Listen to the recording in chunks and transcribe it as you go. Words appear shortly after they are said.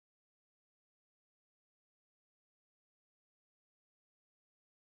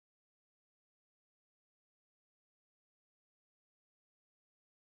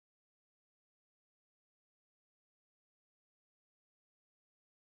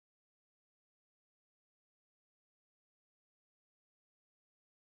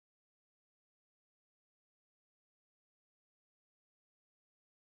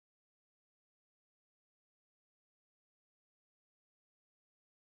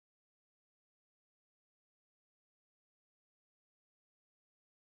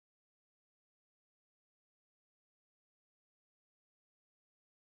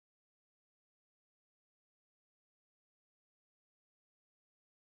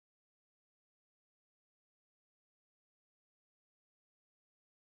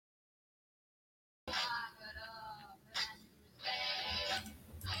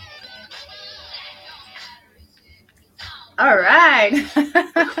All right.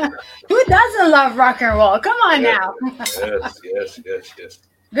 Who doesn't love rock and roll? Come on Yes, now. yes.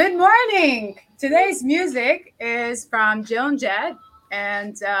 Good morning. Today's music is from Joan Jett,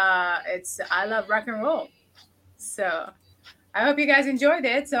 and it's I Love Rock and Roll. So I hope you guys enjoyed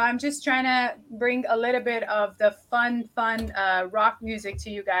it. So I'm just trying to bring a little bit of the fun rock music to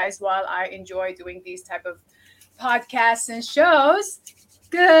you guys while I enjoy doing these type of podcasts and shows.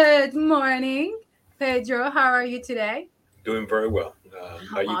 Good morning, Pedro. How are you today? Doing very well.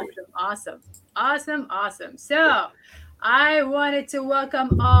 How you doing? Awesome. So, I wanted to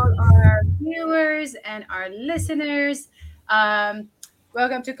welcome all our viewers and our listeners. Um,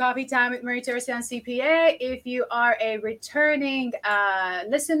 Welcome to Coffee Time with Marie Teresian CPA. If you are a returning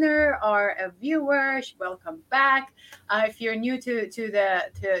listener or a viewer, welcome back. If you're new to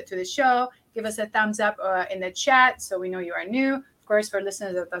the show, give us a thumbs up in the chat so we know you are new. Of course, for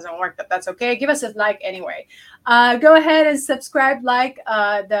listeners that doesn't work, that's okay. Give us a like anyway. Go ahead and subscribe, like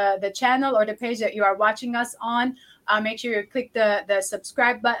the channel or the page that you are watching us on. Make sure you click the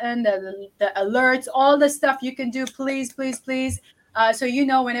subscribe button, the alerts, all the stuff you can do. Please. So you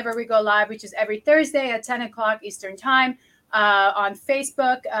know whenever we go live, which is every Thursday at 10 o'clock Eastern Time on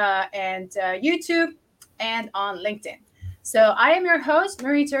Facebook and YouTube and on LinkedIn. So I am your host,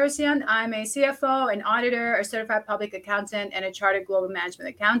 Marie Teresian. I'm a CFO, an auditor, a certified public accountant, and a chartered global management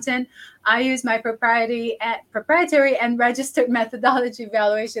accountant. I use my proprietary and registered methodology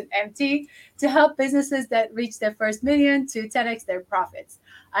Valuation MT to help businesses that reach their first million to 10x their profits.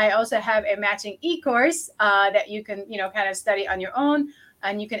 I also have a matching e-course that you can, kind of study on your own,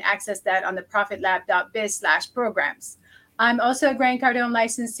 and you can access that on the profitlab.biz/programs. I'm also a Grant Cardone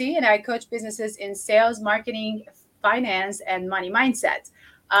licensee, and I coach businesses in sales, marketing, finance, and money mindset.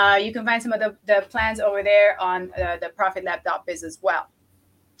 You can find some of the plans over there on the profitlab.biz as well.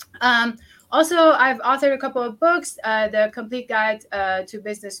 Also, I've authored a couple of books, The Complete Guide to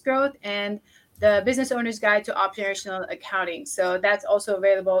Business Growth and The Business Owner's Guide to Operational Accounting. So that's also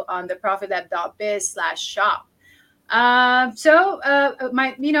available on the profitlab.biz/shop. My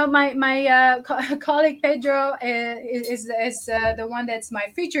colleague Pedro is the one that's my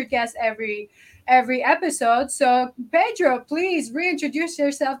featured guest every episode. So Pedro, please reintroduce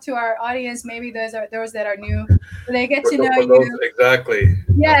yourself to our audience. Maybe those that are new, so they get to know For those, you. exactly.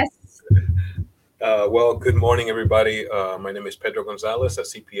 Yes. Well, good morning, everybody. My name is Pedro Gonzalez, a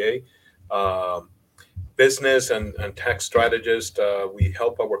CPA, business and tax strategist. We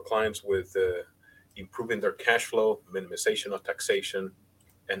help our clients with improving their cash flow, minimization of taxation,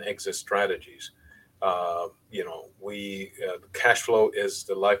 and exit strategies. Cash flow is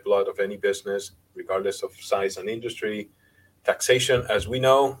the lifeblood of any business, regardless of size and industry. Taxation, as we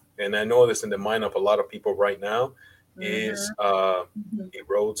know, and I know this in the mind of a lot of people right now, is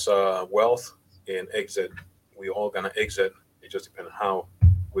erodes wealth and exit. We all gonna exit. It just depends on how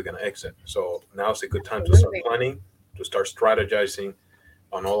we're gonna exit. So now's a good time to start Absolutely. planning, to start strategizing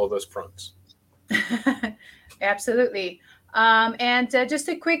on all of those fronts. Absolutely. And just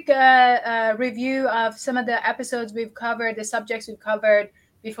a quick review of some of the episodes we've covered, the subjects we've covered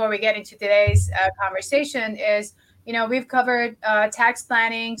before we get into today's conversation is, we've covered tax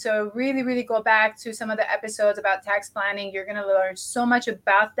planning. So really go back to some of the episodes about tax planning. You're going to learn so much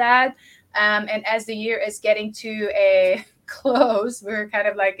about that. And as the year is getting to a close, we're kind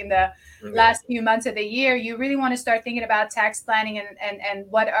of like in the last few months of the year, you really want to start thinking about tax planning and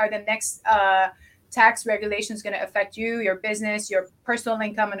what are the next tax regulations going to affect you, your business, your personal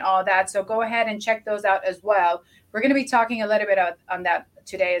income, and all that. So go ahead and check those out as well. We're going to be talking a little bit on that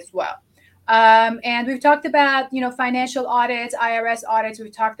today as well. And we've talked about, financial audits, IRS audits.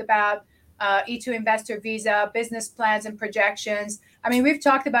 We've talked about E2 investor visa, business plans and projections. I mean, we've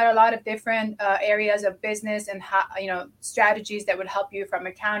talked about a lot of different areas of business and how, strategies that would help you from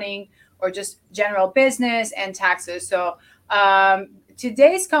accounting or just general business and taxes. So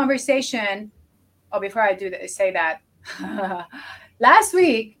today's conversation, before I say that, last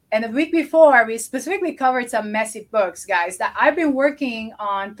week and the week before, we specifically covered some messy books, guys, that I've been working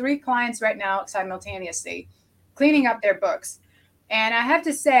on 3 clients right now simultaneously, cleaning up their books. And I have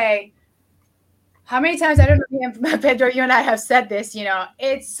to say, how many times, I don't know, Pedro, you and I have said this,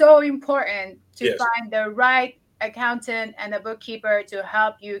 it's so important to Yes. find the right accountant and a bookkeeper to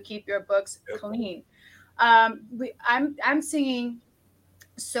help you keep your books clean. I'm seeing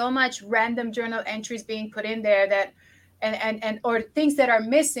so much random journal entries being put in there that and or things that are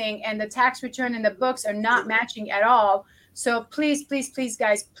missing, and the tax return and the books are not matching at all. So please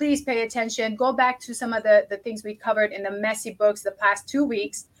guys, pay attention. Go back to some of the things we covered in the messy books the past 2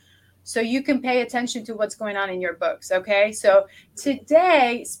 weeks. so you can pay attention to what's going on in your books. Okay, so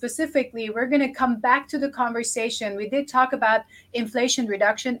today specifically we're going to come back to the conversation. We did talk about Inflation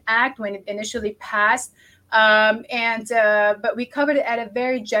Reduction Act when it initially passed, and but we covered it at a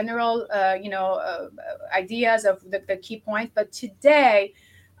very general ideas of the key points. But today,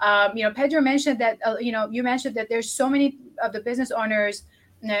 Pedro mentioned that you mentioned that there's so many of the business owners,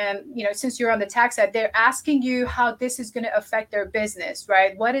 since you're on the tax side, they're asking you how this is going to affect their business,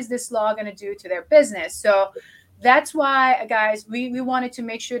 right? What is this law going to do to their business? So that's why, guys, we wanted to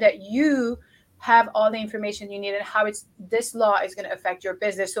make sure that you have all the information you need and how this law is going to affect your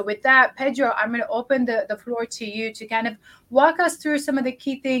business. So with that, Pedro, I'm going to open the floor to you to kind of walk us through some of the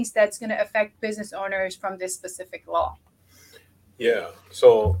key things that's going to affect business owners from this specific law. Yeah.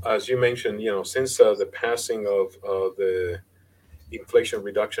 So as you mentioned, since the passing of the Inflation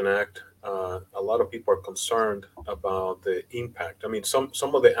Reduction Act, a lot of people are concerned about the impact. I mean, some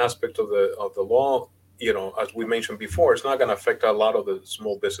of the aspects of the law, as we mentioned before, it's not going to affect a lot of the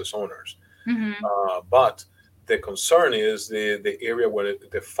small business owners. Mm-hmm. But the concern is the area where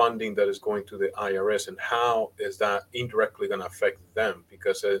the funding that is going to the IRS, and how is that indirectly going to affect them,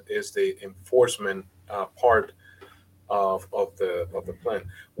 because it is the enforcement part of the plan.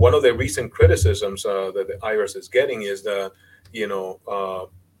 One of the recent criticisms that the IRS is getting is that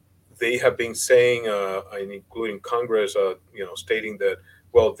they have been saying, and including Congress, stating that,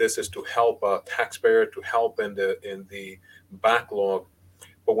 well, this is to help taxpayer, to help in the backlog.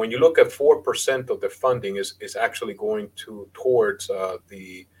 But when you look at 4% of the funding is actually going towards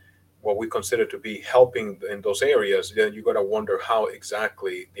the what we consider to be helping in those areas, then you got to wonder how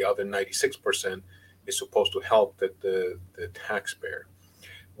exactly the other 96% is supposed to help the taxpayer.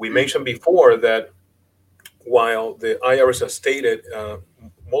 We mentioned before that while the IRS has stated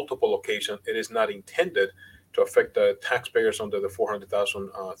multiple occasions it is not intended to affect the taxpayers under the 400,000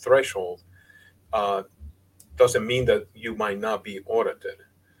 threshold, doesn't mean that you might not be audited.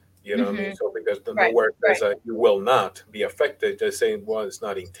 You know what I mean? So because Right, nowhere it right. says that you will not be affected, they're saying, well, it's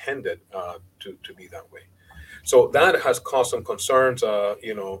not intended to be that way. So that has caused some concerns, of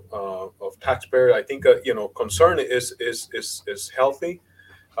taxpayer. I think, concern is healthy.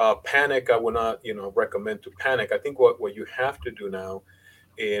 Panic, I would not, recommend to panic. I think what you have to do now,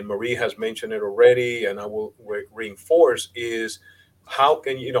 and Marie has mentioned it already, and I will reinforce, is how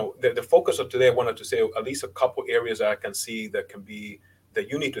can the focus of today. I wanted to say at least a couple areas that I can see that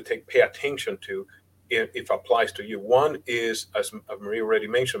you need to pay attention to if applies to you. One is, as Marie already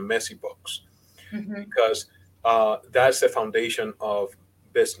mentioned, messy books, Mm-hmm. because that's the foundation of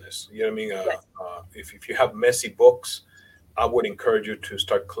business. You know what I mean? Yes. If you have messy books, I would encourage you to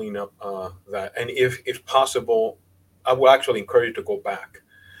start cleaning up that. And if possible, I would actually encourage you to go back.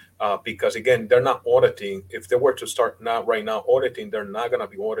 Because again, they're not auditing. If they were to start now, right now, auditing, they're not going to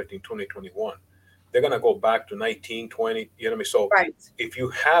be auditing 2021. They're going to go back to 19, 20. You know what I mean? So Right. if you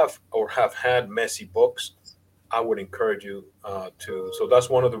have or have had messy books, I would encourage you to. So that's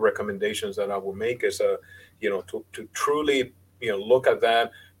one of the recommendations that I will make is, to truly, look at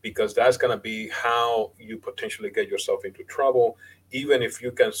that, because that's going to be how you potentially get yourself into trouble. Even if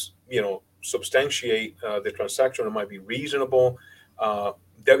you can, substantiate the transaction, it might be reasonable.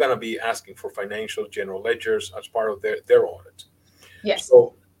 They're going to be asking for financial general ledgers as part of their audit. Yes.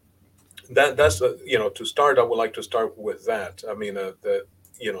 So that's to start. I would like to start with that. I mean, to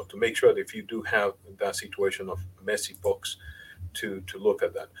make sure that if you do have that situation of messy books, to look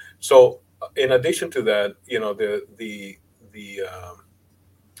at that. So in addition to that,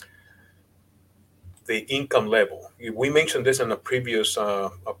 the income level. We mentioned this in a previous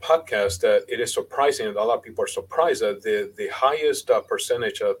podcast, that it is surprising, and a lot of people are surprised that the highest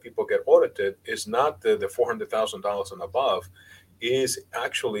percentage of people get audited is not the $400,000 and above, is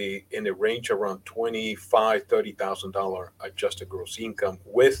actually in a range around $25,000-$30,000 adjusted gross income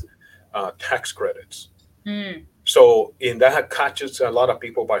with tax credits. Mm. So in that catches a lot of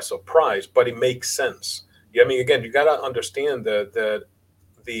people by surprise, but it makes sense. I mean, again, you got to understand that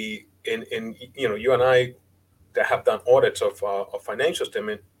in you and I that have done audits of financial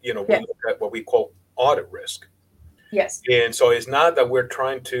statement, we Yes. look at what we call audit risk. Yes. And so it's not that we're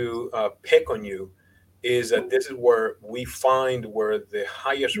trying to pick on you, is that this is where we find where the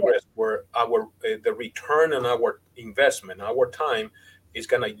highest Yes. risk, where the return on our investment, our time, is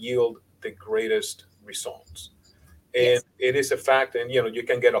going to yield the greatest results. And Yes. it is a fact, and you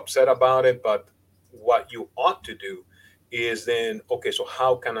can get upset about it, but what you ought to do is then, okay, so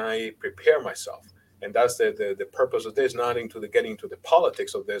how can I prepare myself? And that's the purpose of this, not into getting into the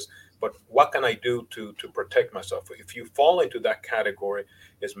politics of this, but what can I do to protect myself? If you fall into that category,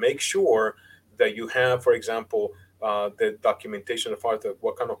 is make sure that you have, for example, the documentation as far as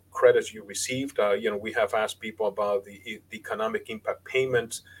what kind of credits you received. We have asked people about the economic impact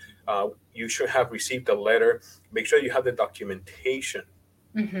payments. You should have received a letter. Make sure you have the documentation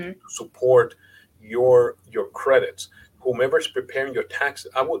Mm-hmm. to support your credits. Whomever's preparing your tax,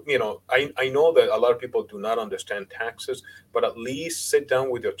 I know that a lot of people do not understand taxes, but at least sit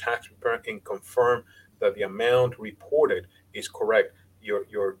down with your tax preparer and confirm that the amount reported is correct.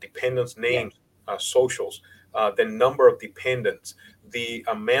 Your dependents' Yeah. names, socials, the number of dependents, the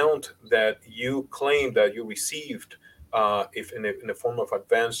amount that you claim that you received, if in the form of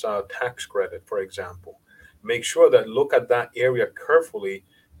advance tax credit, for example. Make sure that look at that area carefully,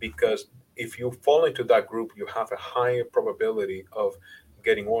 because if you fall into that group, you have a higher probability of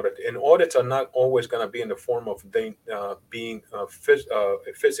getting audited. And audits are not always going to be in the form of being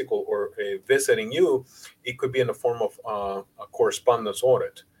physical or visiting you. It could be in the form of a correspondence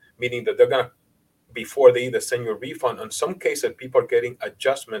audit, meaning that they're going to, before they either send you a refund. In some cases, people are getting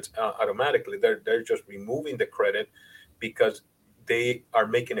adjustments automatically. They're just removing the credit because they are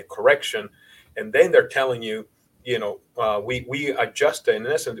making a correction, and then they're telling you, we adjusted, in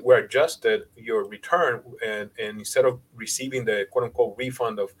essence, we adjusted your return, and instead of receiving the quote unquote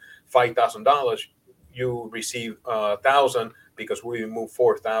refund of $5,000, you receive 1,000 because we removed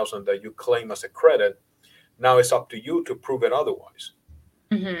 4,000 that you claim as a credit. Now it's up to you to prove it otherwise.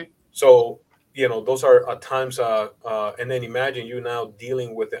 Mm-hmm. So, those are at times, and then imagine you now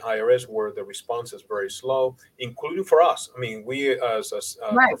dealing with the IRS where the response is very slow, including for us. I mean, we as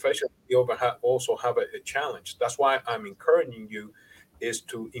Right. professionals, we also have a challenge. That's why I'm encouraging you is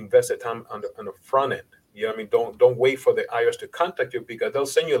to invest the time on the front end. You know what I mean? Don't wait for the IRS to contact you, because they'll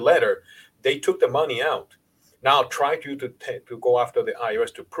send you a letter. They took the money out. Now try to go after the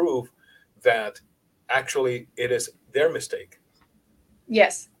IRS to prove that actually it is their mistake.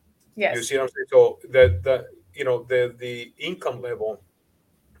 Yes. You Yes. see what I'm saying? So the income level,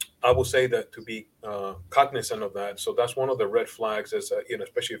 I would say that to be cognizant of that. So that's one of the red flags. Is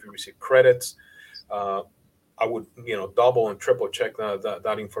especially if you receive credits, uh, I would double and triple check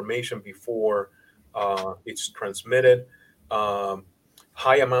that information before it's transmitted. Um,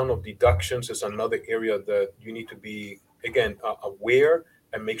 High amount of deductions is another area that you need to be, again, aware,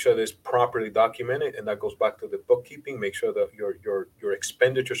 and make sure that it's properly documented. And that goes back to the bookkeeping. Make sure that your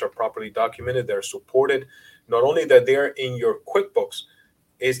expenditures are properly documented. They're supported. Not only that they're in your QuickBooks,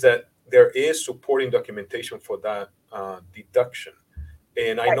 is that there is supporting documentation for that deduction.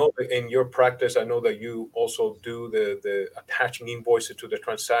 And I Right. know that in your practice, I know that you also do the attaching invoices to the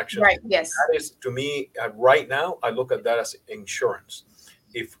transactions. Right. Yes. That is, to me, right now, I look at that as insurance.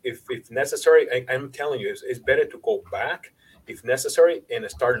 If necessary, I'm telling you, it's better to go back if necessary and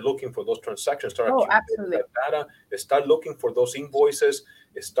start looking for those transactions, start Oh, accumulating absolutely. that data, start looking for those invoices,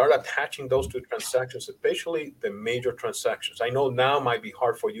 start attaching those to transactions, especially the major transactions. I know now might be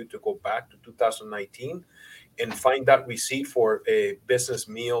hard for you to go back to 2019 and find that receipt for a business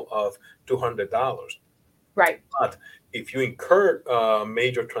meal of $200. Right. But if you incur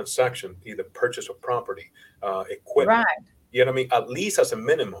major transaction, either purchase of property, equipment, Right. you know what I mean? At least as a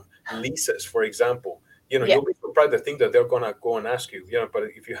minimum, leases, for example, Yeah. you'll be surprised to think that they're gonna go and ask you, but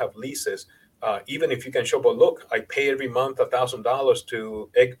if you have leases, even if you can show, but look, I pay every month $1,000 to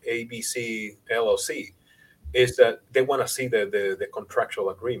ABC LLC, is that they want to see the contractual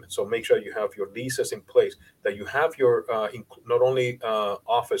agreement. So make sure you have your leases in place, that you have your not only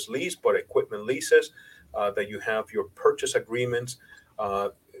office lease, but equipment leases, that you have your purchase agreements. Uh,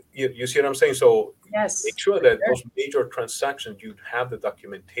 you see what I'm saying? So make Yes. sure For that sure. those major transactions, you have the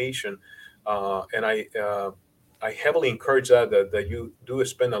documentation. And I heavily encourage that you do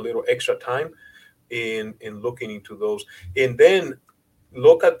spend a little extra time in looking into those. And then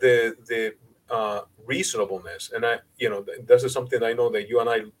look at the reasonableness. And this is something I know that you and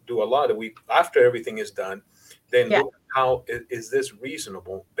I do a lot. That we, after everything is done, then Yeah. look at how is this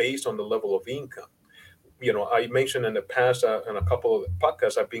reasonable based on the level of income. I mentioned in the past, in a couple of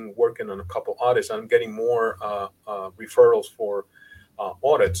podcasts, I've been working on a couple audits. I'm getting more referrals for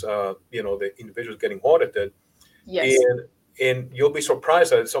audits. The individuals getting audited, Yes. and you'll be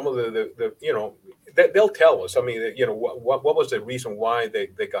surprised at some of they'll tell us. I mean, what was the reason why they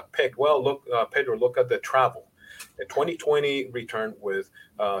got picked? Well, look, Pedro, look at the travel. The 2020 returned with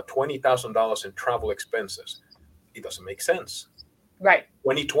 $20,000 in travel expenses. It doesn't make sense. Right.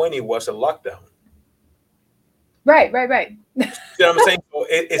 2020 was a lockdown. Right. Right. Right. You know what I'm saying? So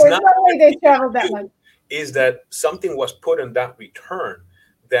it's There's not no way they traveled that much. is that something was put in that return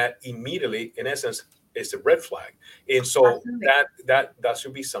that immediately, in essence, is a red flag. And so Absolutely. that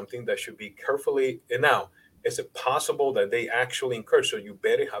should be something that should be carefully. And now, is it possible that they actually incurred? So you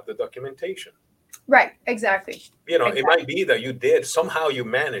better have the documentation. Right. Exactly. It might be that you did somehow you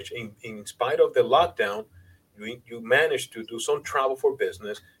managed in spite of the lockdown, you managed to do some travel for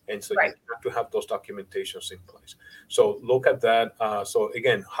business, and so you Right. have to have those documentations in place. So look at that. So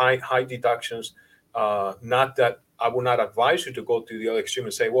again, high deductions. Not that I would not advise you to go to the other extreme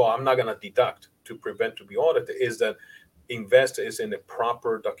and say, well, I'm not going to deduct to prevent to be audited. Is that invest is in the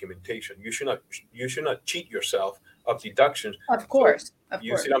proper documentation. You should not cheat yourself of deductions. Of So course. Of you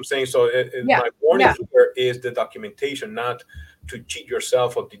see course. what I'm saying? So Yeah. my warning Yeah. here is the documentation, not to cheat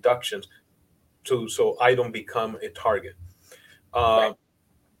yourself of deductions so I don't become a target. Right. Uh,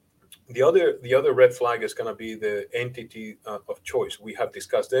 the other red flag is going to be the entity of choice. We have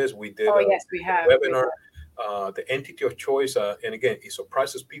discussed this. We did Oh a yes, we have. We webinar. have. The entity of choice, and again, it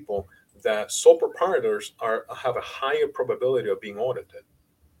surprises people that sole proprietors have a higher probability of being audited.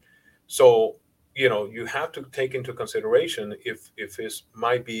 So you have to take into consideration if it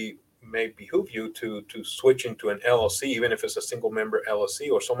may behoove you to switch into an LLC, even if it's a single member LLC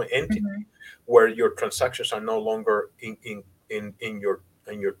or some entity Mhm. where your transactions are no longer in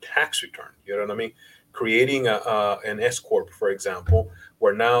your tax return. You know what I mean? Creating an S corp, for example,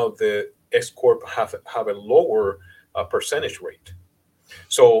 where now the S corp have a lower percentage rate.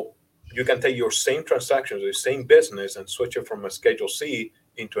 So you can take your same transactions, the same business, and switch it from a Schedule C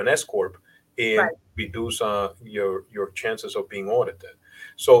into an S corp and Right. reduce your chances of being audited.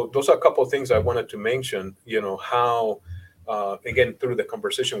 So those are a couple of things I wanted to mention. How again through the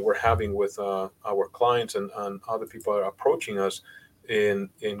conversation we're having with our clients and other people are approaching us in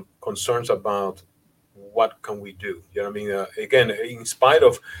concerns about what can we do. You know what I mean? Again, in spite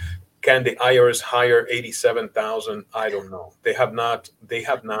of can the IRS hire 87,000? I don't know. They have not. They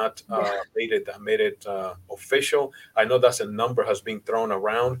have not Yeah. made it official. I know that's a number has been thrown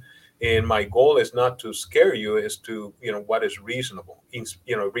around, and my goal is not to scare you. Is to what is reasonable.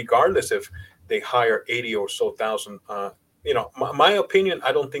 Regardless if they hire 80 or so thousand. My opinion.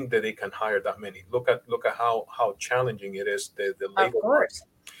 I don't think that they can hire that many. Look at how challenging it is the Of labor market. course.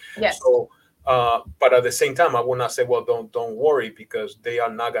 Yes. So, but at the same time, I will not say, well, don't worry because they are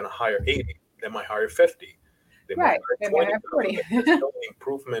not going to hire 80. They might hire 50. They might Right. hire They might have 20,000. 40. But there's still an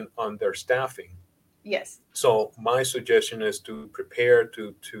improvement on their staffing. Yes. So my suggestion is to prepare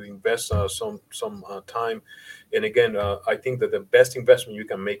to invest some time. And again, I think that the best investment you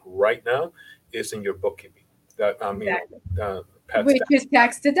can make right now is in your bookkeeping. That I mean, Exactly. Pat, Which is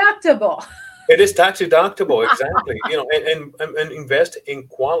tax deductible. it is tax deductible, exactly. And invest in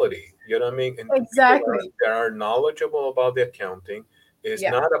quality. You know what I mean? And people Exactly. that are knowledgeable about the accounting. It's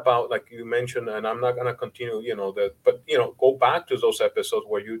Yeah. not about like you mentioned, and I'm not gonna continue. But go back to those episodes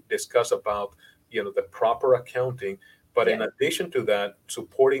where you discuss about the proper accounting. But in Yes. addition to that,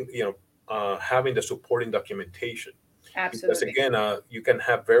 supporting having the supporting documentation, because Absolutely. again, you can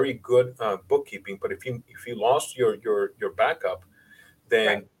have very good bookkeeping, but if you lost your backup, Right.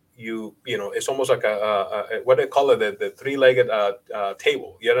 then it's almost like a what they call it, the three-legged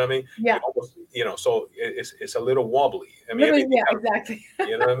table. You know what I mean? You Yeah. almost so it's a little wobbly. I mean, Literally. everything Yeah. kind of, Exactly.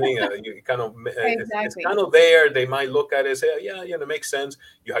 you know what I mean? You kind of it's Exactly. kind of there. They might look at it and say, yeah, it makes sense.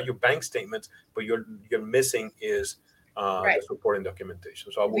 You have your bank statements, but you're missing is the Right. supporting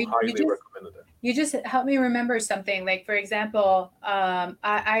documentation. So I will We highly just recommend that. you just help me remember something. Like for example,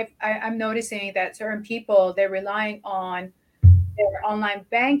 I'm noticing that certain people they're relying on their online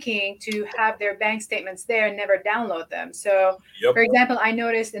banking to have their bank statements there and never download them. So, for Yep. example, I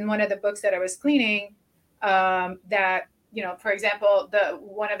noticed in one of the books that I was cleaning that for example, the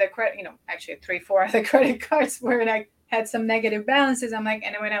one of the credit, actually three, four of the credit cards where I had some negative balances. I'm like,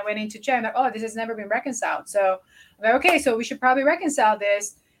 and when I went in to check, I'm like, oh, this has never been reconciled. So, I'm like, okay, so we should probably reconcile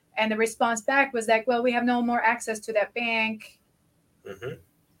this. And the response back was like, well, we have no more access to that bank. Hmm.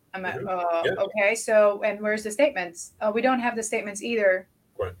 I'm like, Hmm. Yeah. okay, so, and where's the statements? Oh, we don't have the statements either.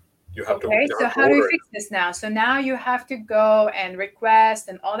 Right. You have to Okay, you so have to how do we order it fix this now? So now you have to go and request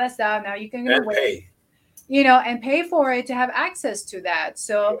and all that stuff. Now you can gonna and wait, pay. and pay for it to have access to that.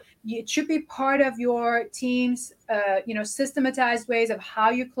 So Yep. it should be part of your team's, systematized ways of how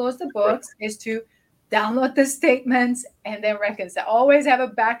you close the Right. books is to download the statements and then reconcile. Always have a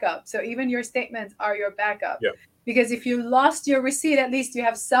backup. So even your statements are your backup. Yep. Because if you lost your receipt, at least you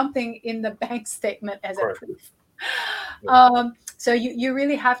have something in the bank statement as a Correct. proof. Yeah. So you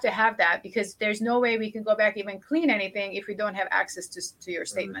really have to have that because there's no way we can go back even clean anything if we don't have access to your Mhm.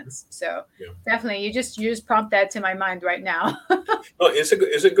 statements. So Yeah. definitely, you just prompt that to my mind right now. No, it's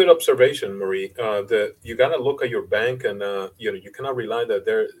a good observation, Marie. That you gotta look at your bank, and you cannot rely that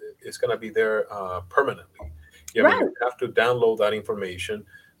it's gonna be there permanently. Yeah, I mean, Right. you have to download that information.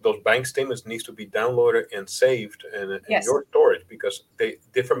 those bank statements needs to be downloaded and saved in Yes, your storage, because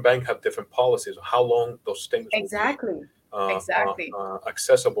different banks have different policies of how long those statements will be exactly. Exactly.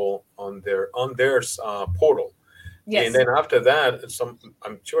 accessible on their portal. And Yes. then after that,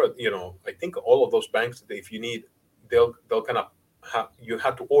 I'm sure, I think all of those banks, if you need, they'll kind of you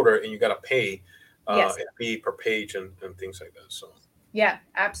have to order and you got to pay Yes. a fee per page and things like that. So Yeah,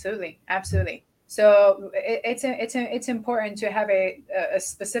 absolutely, absolutely. So it's important to have a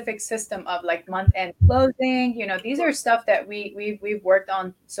specific system of like month end closing. These are stuff that we've worked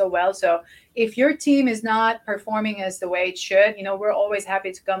on so well. So if your team is not performing as the way it should, we're always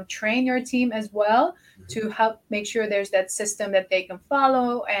happy to come train your team as well to help make sure there's that system that they can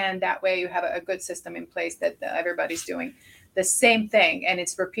follow, and that way you have a good system in place that everybody's doing the same thing, and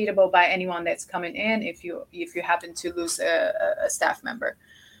it's repeatable by anyone that's coming in if you happen to lose a staff member.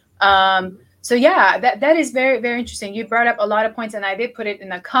 So yeah, that is very, very interesting. You brought up a lot of points, and I did put it in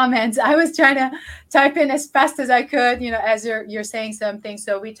the comments. I was trying to type in as fast as I could, as you're saying something.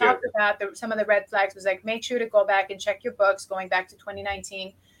 So we yeah, talked about some of the red flags. Was like, make sure to go back and check your books going back to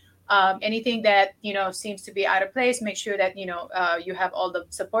 2019. Anything that seems to be out of place, make sure that you have all the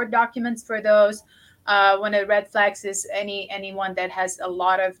support documents for those. One of the red flags is anyone that has a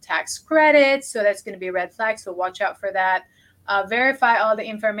lot of tax credits, so that's going to be a red flag. So watch out for that. Verify all the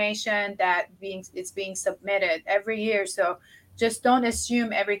information that it's being submitted every year. So just don't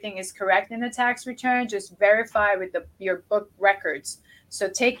assume everything is correct in the tax return. Just verify with your book records. So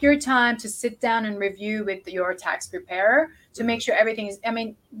take your time to sit down and review with your tax preparer to make sure everything is. I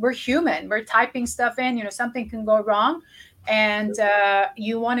mean, we're human. We're typing stuff in. Something can go wrong, and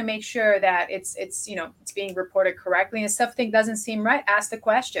you want to make sure that it's being reported correctly. And if something doesn't seem right, ask the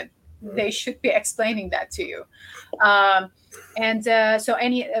question. They should be explaining that to you. And so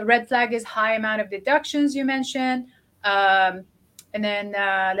any red flag is high amount of deductions you mentioned. And then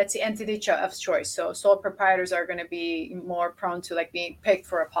let's see, entity of choice. So sole proprietors are going to be more prone to like being picked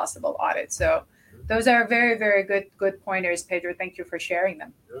for a possible audit. So those are very, very good pointers, Pedro. Thank you for sharing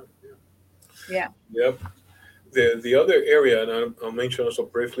them. Yeah. Yep. The other area, and I'll mention also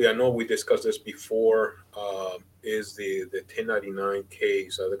briefly, I know we discussed this before, is the 1099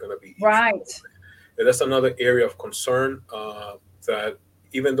 case. They're going to be Right. And that's another area of concern, that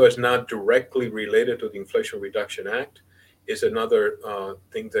even though it's not directly related to the Inflation Reduction Act, is another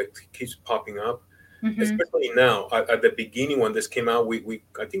thing that keeps popping up, especially now. At the beginning when this came out,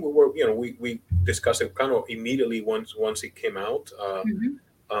 I think we discussed it kind of immediately once it came out.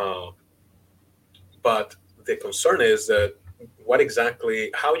 But the concern is that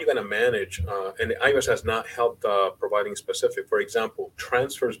how are you going to manage? And the IRS has not helped providing specific. For example,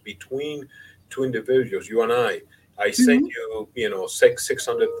 transfers between two individuals, you and I sent you,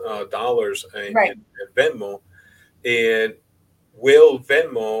 $600 in Venmo, and will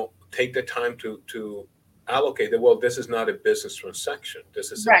Venmo take the time to allocate it? Well, this is not a business transaction.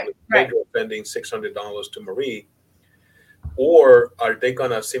 This is simply Pedro sending $600 to Marie, or are they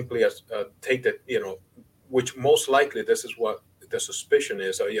gonna simply take that? Which most likely this is what the suspicion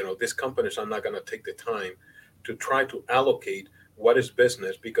is. These companies are not gonna take the time to try to allocate what is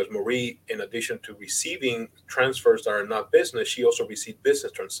business, because Marie, in addition to receiving transfers that are not business, she also received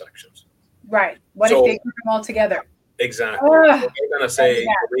business transactions. Right. What if they group them all together? Exactly. So they're gonna say,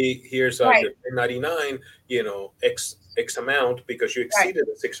 Marie, here's your 1099, X amount, because you exceeded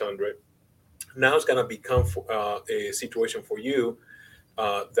the 600. Now it's gonna become a situation for you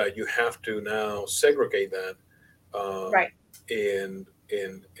that you have to now segregate that. And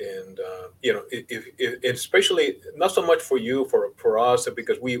if especially not so much for you, for us,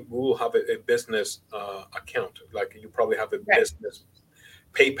 because we will have a business account, like you probably have a business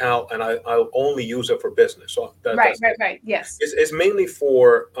PayPal, and I'll only use it for business. So right. Yes, it's mainly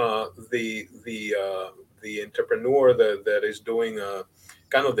for the entrepreneur that is doing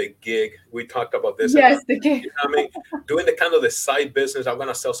kind of the gig. We talked about this. Yes, the gig. Doing the kind of the side business. I'm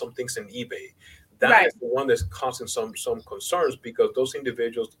gonna sell some things in eBay. That is the one that's causing some concerns, because those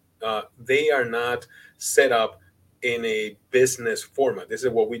individuals, they are not set up in a business format. This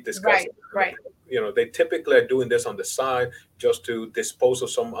is what we discussed. Right. They typically are doing this on the side just to dispose of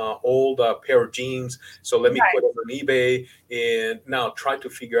some old pair of jeans. So let me put them on eBay and now try to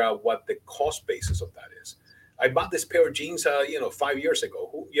figure out what the cost basis of that is. I bought this pair of jeans, 5 years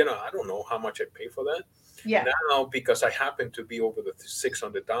ago. I don't know how much I pay for that. Yeah. Now, because I happen to be over the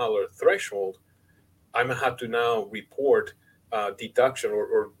 $600 threshold, I'm gonna have to now report deduction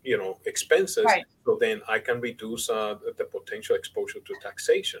or expenses, so then I can reduce the potential exposure to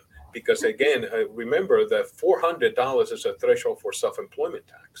taxation. Because again, remember that $400 is a threshold for self-employment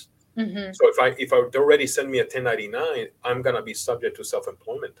tax. Hmm. So if I already send me a 1099, I'm gonna be subject to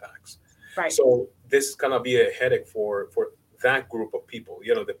self-employment tax. Right. So this is gonna be a headache for that group of people.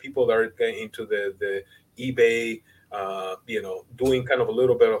 The people that are getting into the eBay, doing kind of a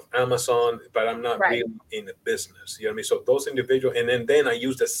little bit of Amazon, but I'm not Right. really in the business. You know what I mean? So those individuals, and then I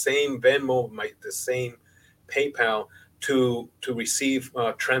use the same Venmo, the same PayPal to receive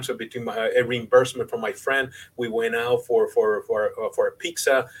transfer between a reimbursement from my friend. We went out for a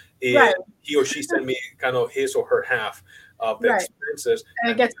pizza, and Right. he or she sent me kind of his or her half of the Right. expenses. And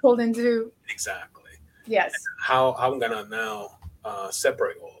it And gets pulled into, exactly yes. how I'm gonna now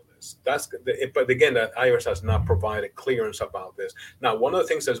separate all of this. But again, that IRS has not provided clearance about this. Now, one of the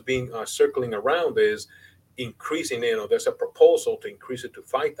things that's being circling around is increasing. There's a proposal to increase it to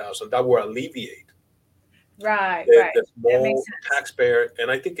 5,000. That will alleviate Right. Right. the That makes small sense. taxpayer, and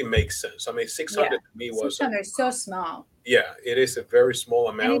I think it makes sense. I mean, Yeah. 600 to me was 600 is so small. yeah, it is a very small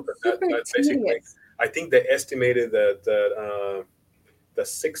And amount. it's That super basically, tedious. I think they estimated that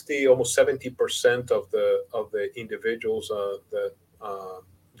 60, almost 70% of the individuals that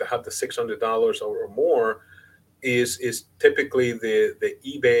have the $600 or more is typically the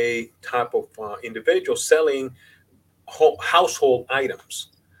eBay type of individual selling household items.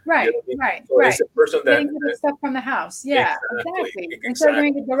 You know Right. what I mean? Right. So it's Right. a person Getting that rid of stuff from the house. Yeah, exactly, exactly. Instead of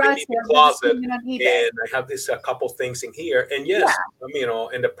doing exactly. a I garage need the sale, they're just closet, putting it on eBay. and I have this a couple things in here. And Yeah. yes,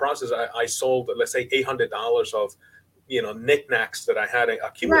 in the process, I sold, let's say, $800 of knickknacks that I had Right.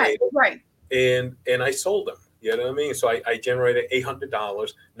 accumulated, Right. and I sold them. You know what I mean? So I generated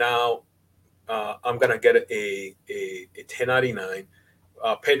 $800. Now I'm gonna get a 1099.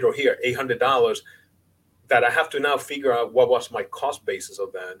 Pedro here, $800 that I have to now figure out what was my cost basis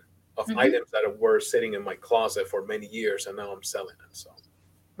of that, of Hmm. items that were sitting in my closet for many years, and now I'm selling them. So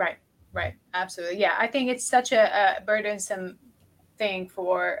Right. Right. Absolutely. Yeah. I think it's such a burdensome thing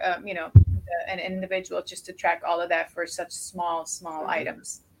for, an individual just to track all of that for such small mhm,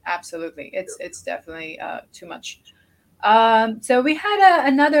 items. Absolutely. yeah. It's definitely too much. So we had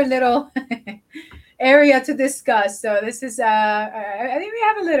another little area to discuss. So this is, I think we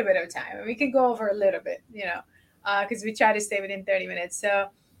have a little bit of time. We can go over a little bit, because we try to stay within 30 minutes. So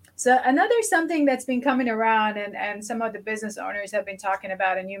another something that's been coming around, and some of the business owners have been talking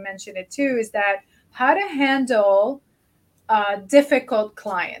about, and you mentioned it too, is that how to handle difficult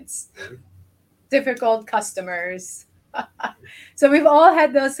clients, Mhm. difficult customers. So we've all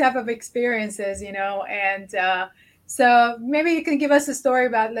had those type of experiences, and so maybe you can give us a story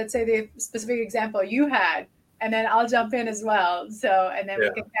about, let's say, the specific example you had, and then I'll jump in as well. So, and then we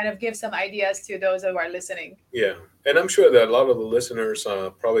Yeah, can kind of give some ideas to those who are listening. yeah, and I'm sure that a lot of the listeners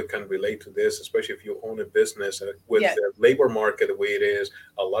probably can relate to this, especially if you own a business with Yes. the labor market the way it is.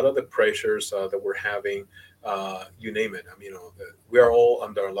 A lot of the pressures that we're having, you name it. I mean, we are all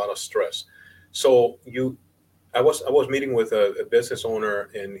under a lot of stress. So I was meeting with a business owner,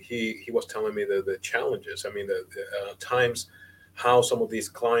 and he was telling me the challenges. I mean, the times how some of these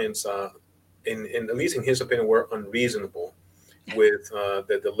clients, in at least in his opinion, were unreasonable with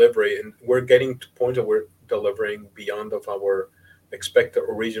the delivery, and we're getting to points that we're delivering beyond of our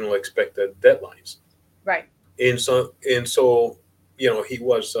original expected deadlines. Right. And so he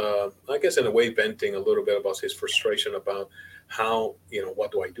was, I guess, in a way, venting a little bit about his frustration about how,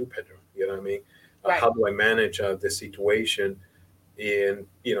 what do I do, Pedro? You know what I mean? Right. How do I manage this situation? And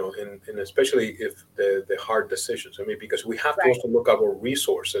especially if the hard decisions. I mean, because we have to Right. also look at our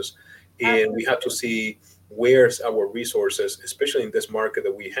resources, and we have to Absolutely. see where's our resources, especially in this market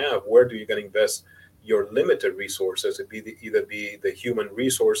that we have. Where do you going to invest your limited resources? Either be the human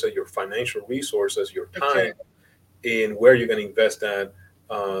resources, your financial resources, your For sure. time, in where you're going to invest that.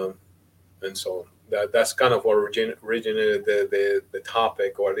 Um, and so that's kind of what originated the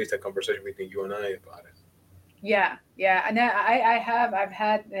topic, or at least a conversation between you and I about it. Yeah. Yeah. And I've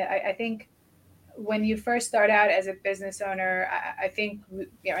had, I think when you first start out as a business owner, I think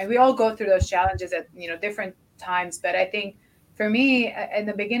and we all go through those challenges at different times. But I think for me, in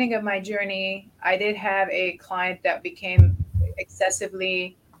the beginning of my journey, I did have a client that became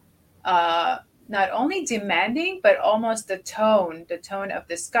excessively uh, not only demanding, but almost the tone of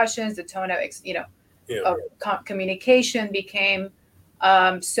discussions, the tone of Yeah, communication became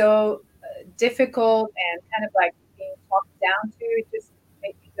so difficult and kind of like being talked down to. It just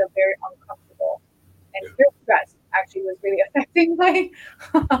made me feel very uncomfortable and yeah, very stressed. Actually, was really affecting my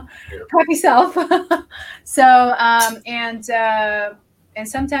yeah, happy self. So and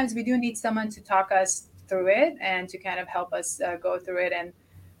sometimes we do need someone to talk us through it and to kind of help us go through it. And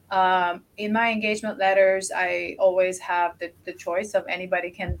in my engagement letters, I always have the choice of anybody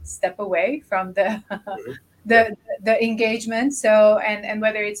can step away from the mhm, yeah, the the engagement. So and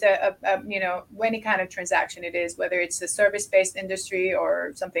whether it's a any kind of transaction it is, whether it's a service based industry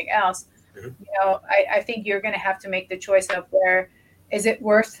or something else, Mhm. I think you're going to have to make the choice of where is it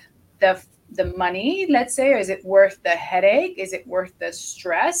worth the money, let's say, or is it worth the headache? Is it worth the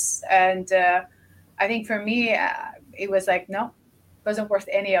stress? And I think for me, it was like, no, wasn't worth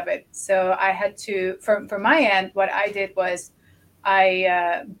any of it. So I had to, from my end, what I did was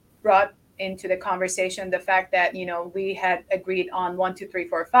I brought into the conversation the fact that we had agreed on 1, 2, 3,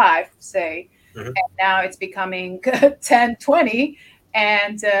 4, 5, say, Mhm. and now it's becoming 10, 20.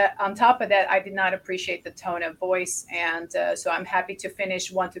 And on top of that, I did not appreciate the tone of voice, and so I'm happy to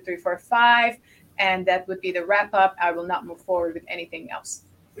finish 1, 2, 3, 4, 5, and that would be the wrap up. I will not move forward with anything else,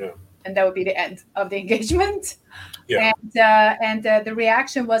 Yeah. and that would be the end of the engagement. Yeah. And the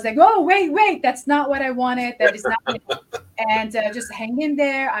reaction was like, "Oh, wait, that's not what I wanted. That is not." And just hang in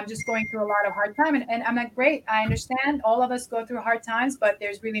there. I'm just going through a lot of hard time, and I'm like, great. I understand. All of us go through hard times, but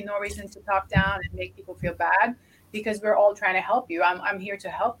there's really no reason to talk down and make people feel bad because we're all trying to help you. I'm here to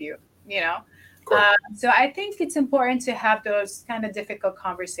help you. You know. Correct. So I think it's important to have those kind of difficult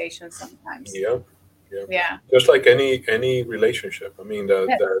conversations sometimes. Yeah. Yeah. Yeah. Just like any relationship. I mean,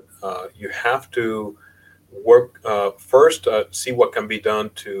 Yes. that you have to work first, see what can be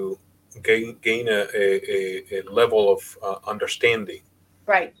done to gain a level of understanding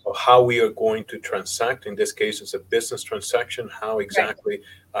Right. of how we are going to transact. In this case, it's a business transaction. How Right. exactly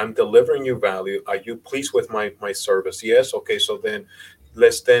I'm delivering you value. Are you pleased with my service? Yes. Okay. So then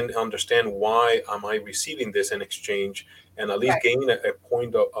let's then understand why am I receiving this in exchange, and at least Right. gain a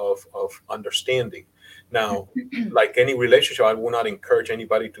point of understanding. Now, like any relationship, I will not encourage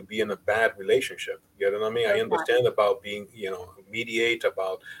anybody to be in a bad relationship. You know what I mean? I Course not. understand about being, mediate,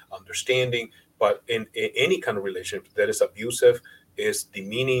 about understanding, but in any kind of relationship that is abusive, is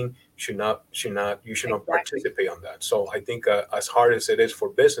demeaning, you should not Exactly. participate on that. So I think as hard as it is for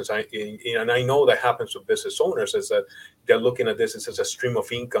business, and I know that happens to business owners, is that they're looking at this as a stream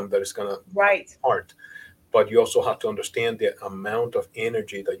of income that is going to Right. hard. But you also have to understand the amount of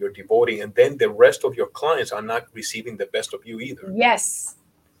energy that you're devoting, and then the rest of your clients are not receiving the best of you either. Yes.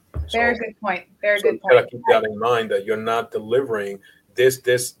 Very So good point. Very so you good gotta point. keep that in mind, that you're not delivering this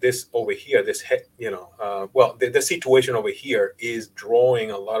over here. Well, the situation over here is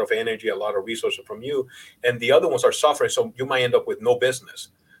drawing a lot of energy, a lot of resources from you, and the other ones are suffering. So you might end up with no business.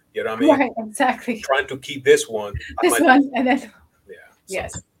 You know what I mean? Right. Exactly. Trying to keep this one, I This might. one, and then Yeah. So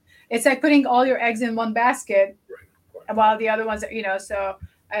yes, it's like putting all your eggs in one basket right. while the other ones, so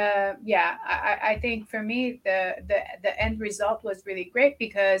yeah, I think for me the end result was really great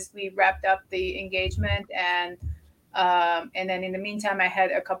because we wrapped up the engagement, and then in the meantime I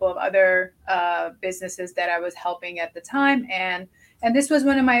had a couple of other businesses that I was helping at the time, and this was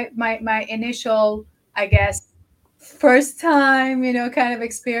one of my initial, I guess, first time, kind of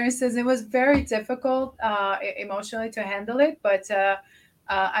experiences. It was very difficult emotionally to handle it, but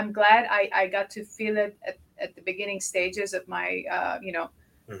I'm glad I got to feel it at the beginning stages of my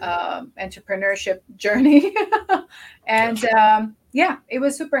Hmm. entrepreneurship journey. Yeah. And yeah, it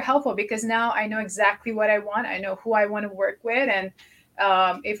was super helpful because now I know exactly what I want. I know who I want to work with, and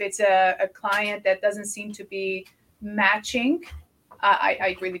if it's a client that doesn't seem to be matching,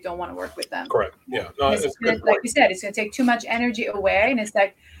 I really don't want to work with them. Correct. Yeah. No, It's it's a gonna, good like point. you said, it's gonna take too much energy away, and it's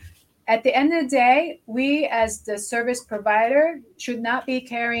like at the end of the day, we as the service provider should not be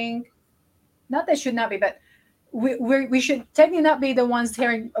carrying. Not that should not be, but we should technically not be the ones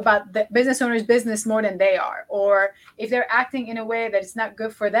caring about the business owner's business more than they are. Or if they're acting in a way that it's not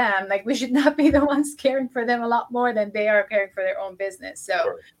good for them, like we should not be the ones caring for them a lot more than they are caring for their own business. So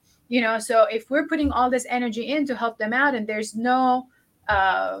Correct. so if we're putting all this energy in to help them out, and there's no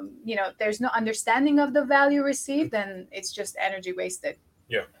understanding of the value received, then it's just energy wasted.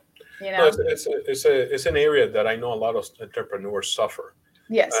 Yeah. You No, know. it's an area that I know a lot of entrepreneurs suffer,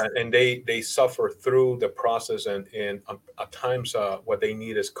 Yes. and they suffer through the process, and at times what they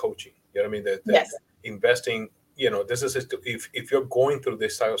need is coaching. You know what I mean? That Yes. investing. This is if you're going through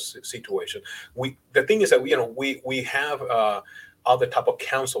this type of situation, the thing is that we have other type of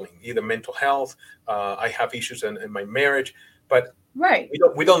counseling, either mental health. I have issues in my marriage, but Right.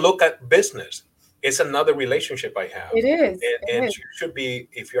 we don't look at business. It's another relationship I have, It is. and It is. you should be,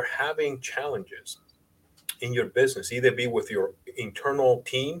 if you're having challenges in your business, either be with your internal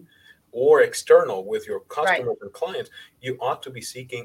team or external with your Right. customers and clients, you ought to be seeking